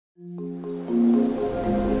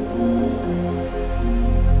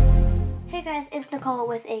it's Nicole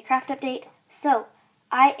with a craft update. So,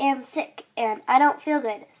 I am sick and I don't feel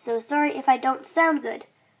good, so sorry if I don't sound good,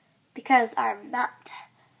 because I'm not.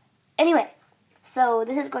 Anyway, so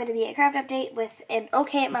this is going to be a craft update with an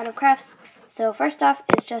okay amount of crafts. So first off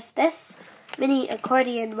is just this mini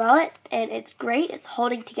accordion wallet, and it's great. It's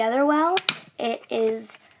holding together well. It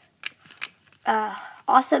is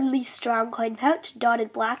awesomely strong coin pouch,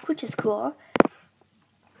 dotted black, which is cool.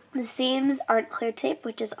 The seams aren't clear tape,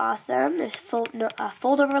 which is awesome. There's a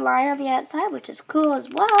fold-over line on the outside, which is cool as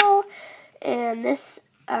well. And this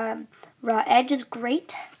raw edge is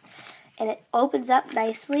great. And it opens up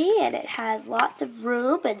nicely, and it has lots of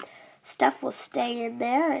room, and stuff will stay in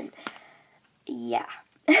there. And yeah.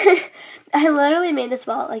 I literally made this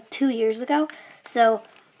wallet like 2 years ago. So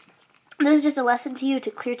this is just a lesson to you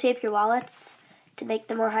to clear tape your wallets to make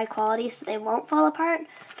them more high quality so they won't fall apart.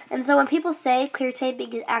 And so when people say clear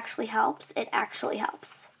taping actually helps, it actually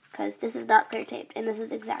helps. Because this is not clear taped, and this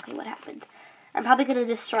is exactly what happened. I'm probably going to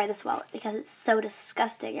destroy this wallet because it's so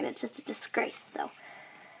disgusting and it's just a disgrace. So,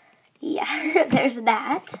 yeah, there's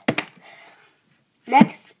that.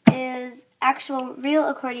 Next is actual real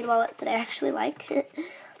accordion wallets that I actually like.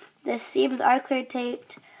 The seams are clear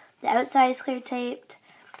taped. The outside is clear taped.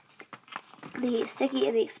 The sticky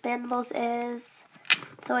and the expandables is.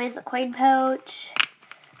 So is the coin pouch.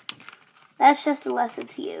 That's just a lesson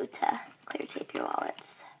to you to clear tape your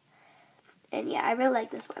wallets. And yeah, I really like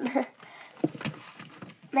this one.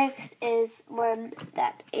 Next is one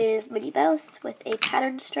that is mini bows with a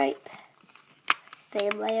pattern stripe. Same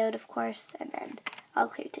layout, of course, and then all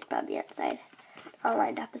clear tape on the outside. All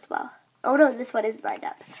lined up as well. Oh no, this one isn't lined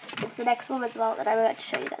up. It's the next one as well that I'm about to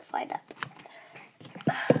show you that's lined up.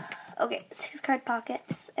 Okay, 6 card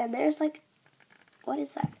pockets, and there's like, what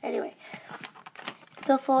is that? Anyway,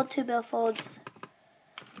 billfold, 2 billfolds,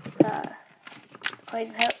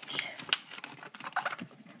 coin pouch.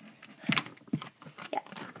 Yeah,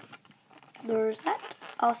 there's that.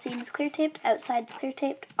 All seams clear taped, outside's clear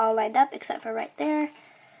taped, all lined up except for right there.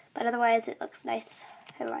 But otherwise, it looks nice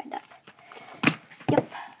and lined up.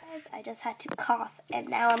 Yep, I just had to cough, and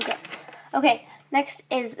now I'm good. Okay, next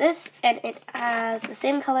is this, and it has the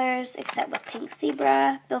same colors except with pink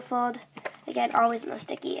zebra, billfold. Again, always no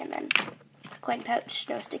sticky, and then coin pouch,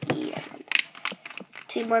 no sticky, and then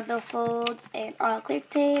 2 more billfolds, and all clear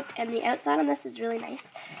taped. And the outside on this is really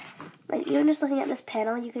nice. Like, even just looking at this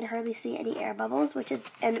panel, you can hardly see any air bubbles,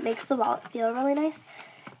 and it makes the wallet feel really nice.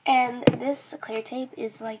 And this clear tape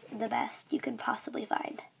is like the best you could possibly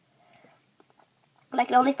find. But I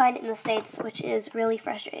can only find it in the States, which is really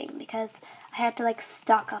frustrating because I had to like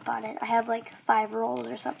stock up on it. I have like 5 rolls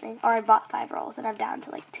or something, or I bought 5 rolls and I'm down to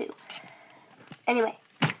like 2. Anyway,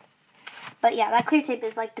 but yeah, that clear tape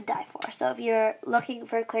is like to die for. So if you're looking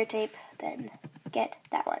for clear tape, then get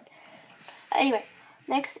that one. Anyway,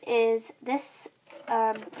 next is this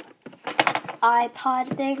iPod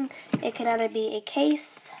thing. It can either be a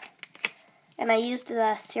case, and I used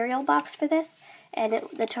the cereal box for this, and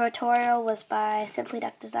the tutorial was by Simply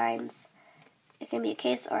Duck Designs. It can be a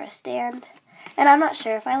case or a stand, and I'm not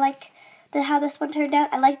sure if I like how this one turned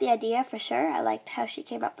out. I like the idea for sure. I liked how she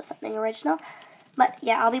came up with something original, but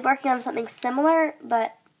yeah, I'll be working on something similar,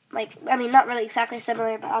 but like, I mean, not really exactly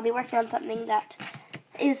similar, but I'll be working on something that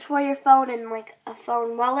is for your phone and like a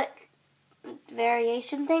phone wallet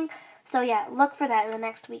variation thing. So yeah, look for that in the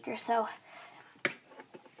next week or so,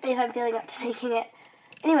 if I'm feeling up to making it.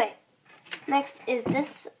 Anyway, next is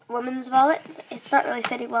this woman's wallet. It's not really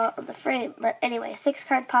fitting well on the frame, but anyway, 6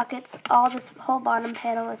 card pockets. All this whole bottom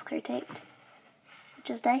panel is clear taped, which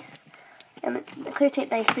is nice. And it's clear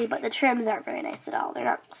taped nicely, but the trims aren't very nice at all. They're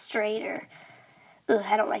not straight or, ugh,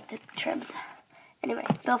 I don't like the trims. Anyway,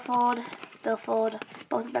 billfold,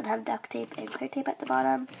 both of them have duct tape and clear tape at the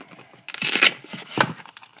bottom.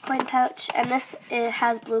 Coin pouch, and this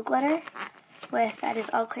has blue glitter that is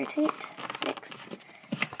all clear taped. This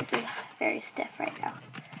is very stiff right now.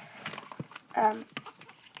 And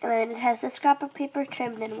then it has this scrapbook paper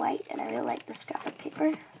trimmed in white, and I really like this scrapbook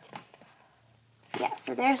paper. Yeah,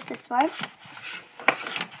 so there's this one.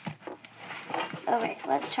 Okay,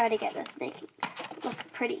 let's try to get this look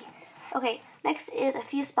pretty. Okay, next is a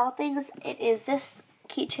few small things. It is this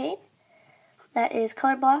keychain that is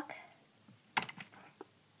color block.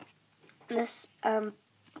 This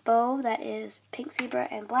bow that is pink zebra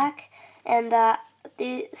and black. And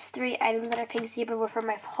these 3 items that are pink zebra were for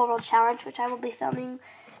my whole world challenge, which I will be filming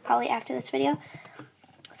probably after this video.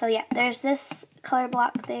 So yeah, there's this color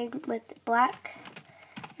block thing with black.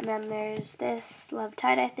 And then there's this love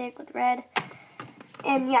tie-dye thing with red.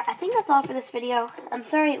 And yeah, I think that's all for this video. I'm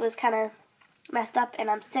sorry it was kind of messed up, and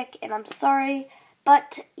I'm sick, and I'm sorry.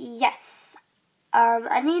 But yes,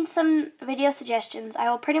 I need some video suggestions. I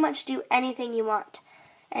will pretty much do anything you want.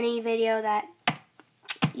 Any video that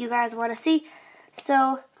you guys want to see.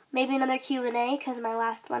 So maybe another Q&A because my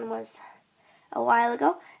last one was a while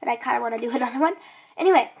ago and I kind of want to do another one.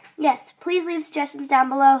 Anyway, yes, please leave suggestions down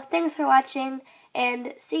below. Thanks for watching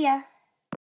and see ya.